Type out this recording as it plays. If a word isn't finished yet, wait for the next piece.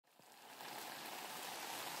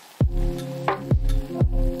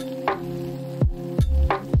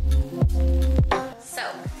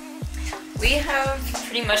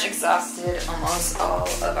pretty much exhausted almost all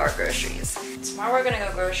of our groceries. Tomorrow we're gonna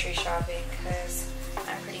go grocery shopping because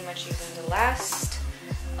I'm pretty much using the last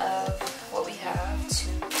of what we have to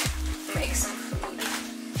make some food.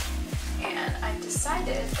 And I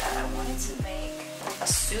decided that I wanted to make a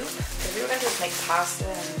soup because we were gonna just make pasta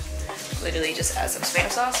and literally just add some tomato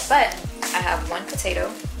sauce. But I have one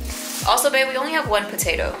potato. Also, babe, we only have one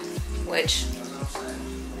potato, which,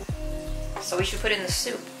 so we should put in the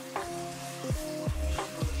soup.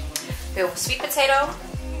 We have sweet potato.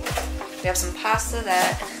 We have some pasta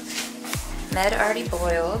that Med already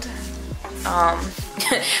boiled.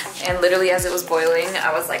 And literally as it was boiling,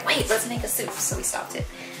 I was like, wait, let's make a soup. So we stopped it.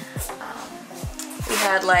 We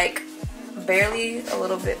had like barely a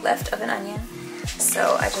little bit left of an onion.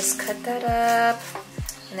 So I just cut that up.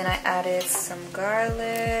 And then I added some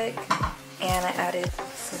garlic. And I added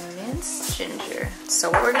some minced ginger.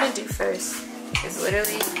 So what we're gonna do first is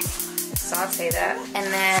literally saute that. And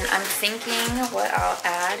then I'm thinking what I'll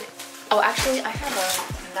add. Oh, actually, I have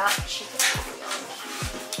a not chicken bouillon.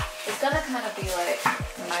 It's gonna kind of be like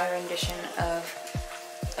my rendition of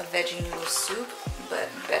a veggie noodle soup, but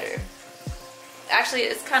better. Actually,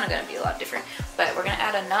 it's kind of gonna be a lot different. But we're gonna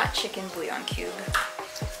add a not chicken bouillon cube.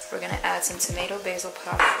 We're gonna add some tomato basil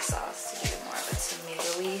pasta sauce to give it more of a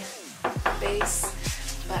tomatoey base.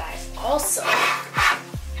 But I also have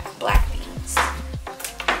black beans.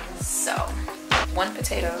 So, one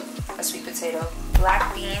potato, a sweet potato,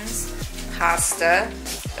 black beans, pasta,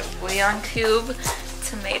 a bouillon cube,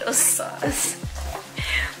 tomato sauce.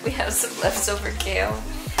 We have some leftover kale.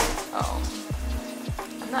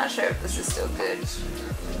 I'm not sure if this is still good.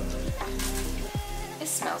 It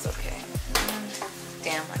smells okay.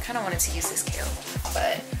 Damn, I kind of wanted to use this kale,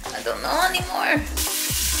 but I don't know anymore.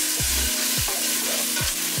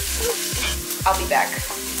 I'll be back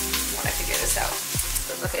when I figure this out.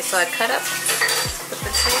 Okay, so I cut up the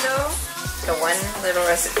potato, the one little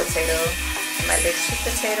russet potato, and my big sweet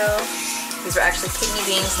potato. These were actually kidney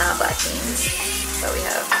beans, not black beans. So we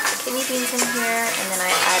have the kidney beans in here, and then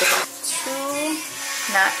I added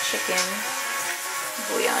 2 not chicken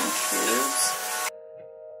bouillon cubes.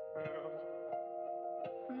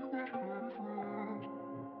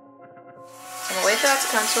 I'm gonna wait for that to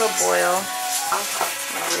come to a boil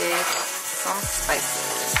with some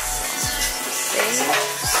spices.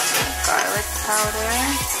 Some garlic powder,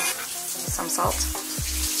 some salt,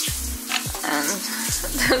 and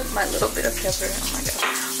my little bit of pepper. Oh my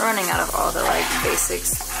gosh, we're running out of all the like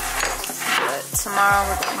basics. But tomorrow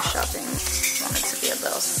we're going shopping. I want it to be a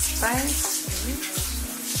little spicy.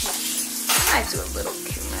 I do a little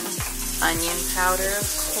cumin, onion powder, of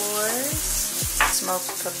course, smoked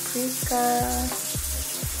paprika.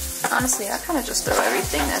 Honestly, I kind of just throw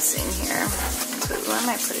everything that's in here. Ooh, I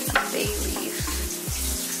might put in a bay leaf.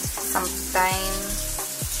 Some thyme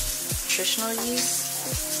nutritional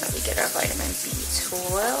yeast so we get our vitamin B12.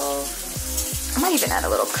 I might even add a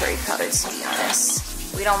little curry powder, to be honest.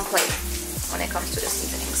 We don't play when it comes to the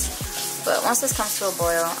seasonings. But once this comes to a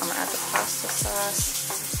boil, I'm gonna add the pasta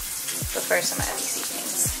sauce. But first, I'm gonna add these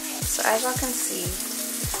seasonings. So as y'all can see,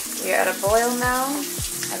 we're at a boil now.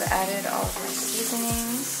 I've added all of my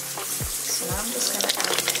seasonings. So now I'm just gonna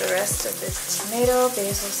add the rest of this tomato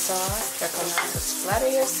basil sauce. Careful not to splatter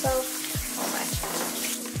yourself. Oh my.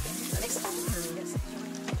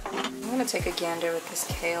 I'm gonna take a gander with this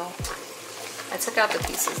kale. I took out the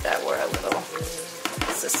pieces that were a little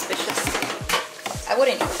suspicious. I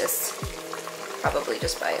wouldn't eat this probably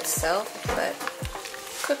just by itself, but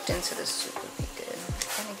cooked into the soup would be good.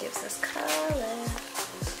 And it gives us color.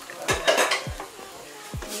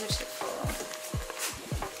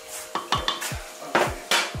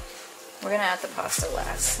 We're gonna add the pasta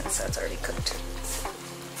last since that's already cooked.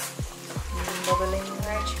 Bubbling.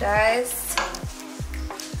 Alright, you guys.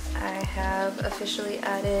 I have officially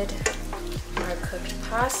added our cooked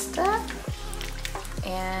pasta.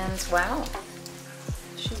 And wow,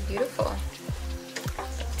 she's beautiful.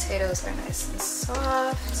 The potatoes are nice and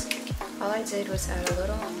soft. All I did was add a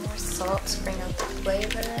little more salt to bring out the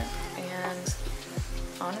flavor. And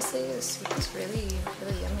honestly, the soup is really,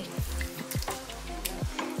 really yummy.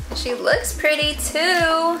 She looks pretty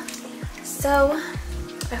too. So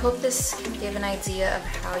I hope this can give an idea of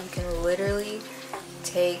how you can literally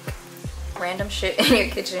take random shit in your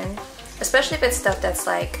kitchen, especially if it's stuff that's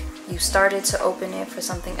like you started to open it for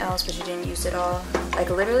something else but you didn't use it all. Like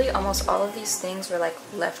literally almost all of these things were like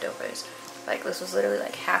leftovers. Like this was literally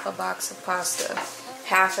like half a box of pasta,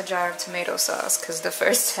 half a jar of tomato sauce, because the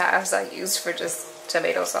first halves I used for just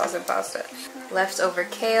tomato sauce and pasta. Leftover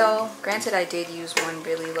kale. Granted, I did use one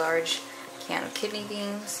really large can of kidney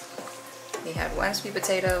beans. We had one sweet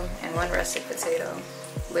potato and one russet potato.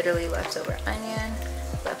 literally leftover onion,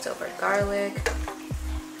 leftover garlic,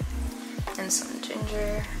 and some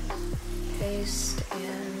ginger paste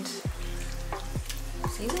and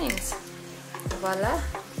seasonings. Voila!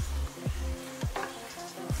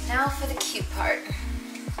 Now for the cute part.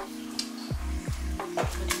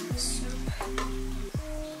 Putting the soup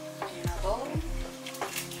in a bowl.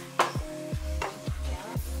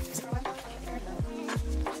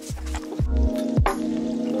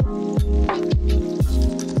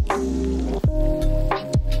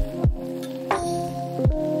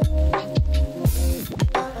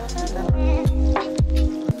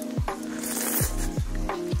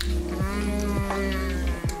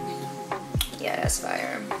 Yeah, that's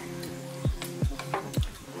fire.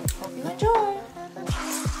 Hope you enjoy.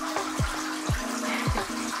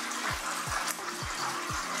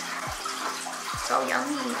 So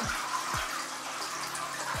yummy.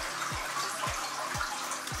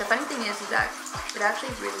 The funny thing is that it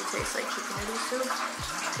actually really tastes like chicken noodle soup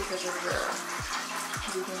because of the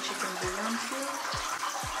vegan chicken bouillon soup.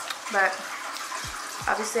 But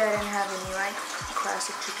obviously I didn't have any like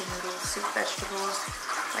classic chicken noodle soup vegetables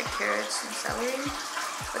like carrots and celery.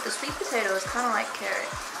 But the sweet potato is kind of like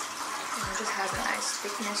carrot. And it just has a nice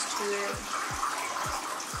thickness to it.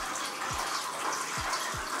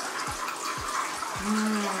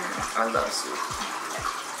 I love soup.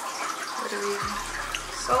 Literally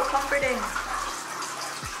so comforting.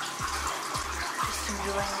 Just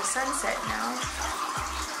enjoying the sunset now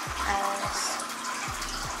as it's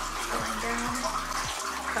going down.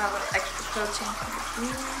 Got a little extra protein from the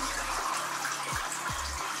beans.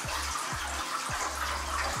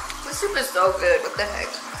 The soup is so good, what the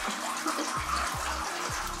heck.